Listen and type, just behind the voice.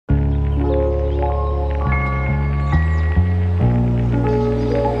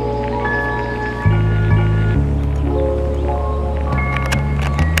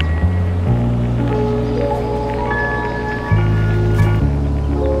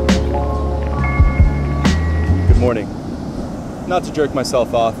morning. Not to jerk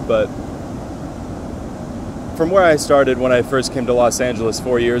myself off, but from where I started when I first came to Los Angeles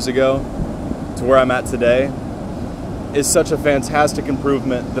 4 years ago to where I'm at today is such a fantastic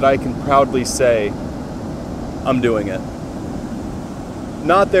improvement that I can proudly say I'm doing it.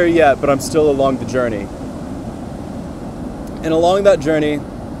 Not there yet, but I'm still along the journey. And along that journey,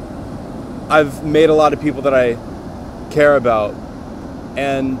 I've made a lot of people that I care about.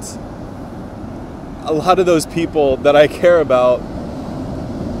 And a lot of those people that I care about,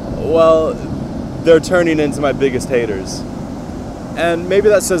 well, they're turning into my biggest haters. And maybe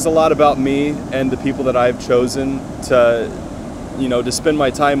that says a lot about me and the people that I've chosen to, to spend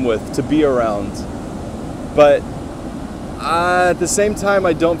my time with, to be around. But at the same time,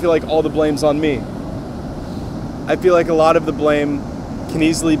 I don't feel like all the blame's on me. I feel like a lot of the blame can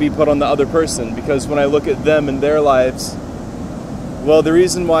easily be put on the other person, because when I look at them and their lives, well, the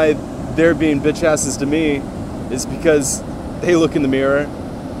reason why they're being bitch asses to me is because they look in the mirror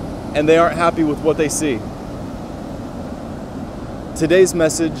and they aren't happy with what they see. Today's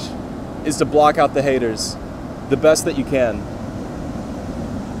message is to block out the haters the best that you can.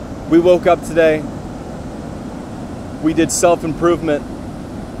 We woke up today. We did self-improvement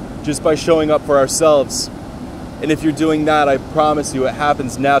just by showing up for ourselves. And if you're doing that, I promise you it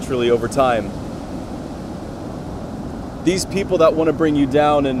happens naturally over time. These people that want to bring you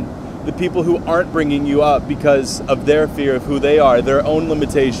down and the people who aren't bringing you up because of their fear of who they are, their own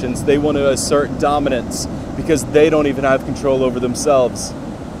limitations, they want to assert dominance because they don't even have control over themselves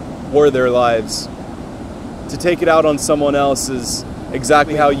or their lives. To take it out on someone else is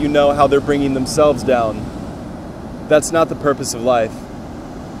exactly how you know how they're bringing themselves down. That's not the purpose of life.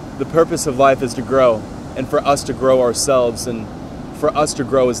 The purpose of life is to grow, and for us to grow ourselves, and for us to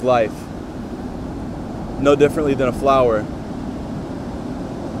grow as life. No differently than a flower.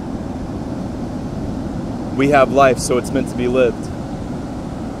 We have life, so it's meant to be lived.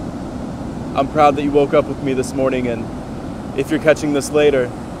 I'm proud that you woke up with me this morning, and if you're catching this later,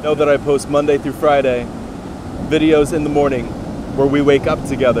 know that I post Monday through Friday videos in the morning where we wake up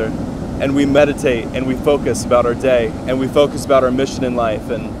together and we meditate and we focus about our day and we focus about our mission in life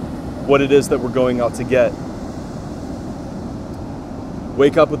and what it is that we're going out to get.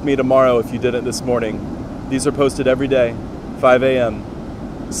 Wake up with me tomorrow if you didn't this morning. These are posted every day, 5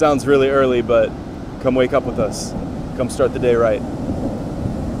 a.m. Sounds really early, but come wake up with us. Come start the day right.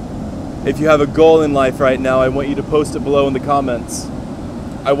 If you have a goal in life right now, I want you to post it below in the comments.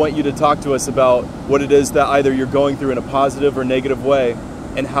 I want you to talk to us about what it is that either you're going through in a positive or negative way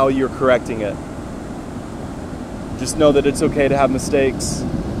and how you're correcting it. Just know that it's okay to have mistakes.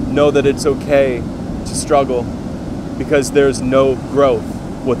 Know that it's okay to struggle, because there's no growth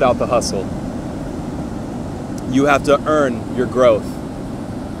without the hustle. You have to earn your growth.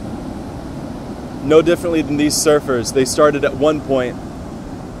 No differently than these surfers. They started at one point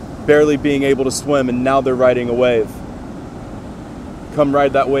barely being able to swim, and now they're riding a wave. Come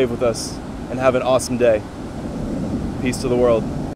ride that wave with us and have an awesome day. Peace to the world.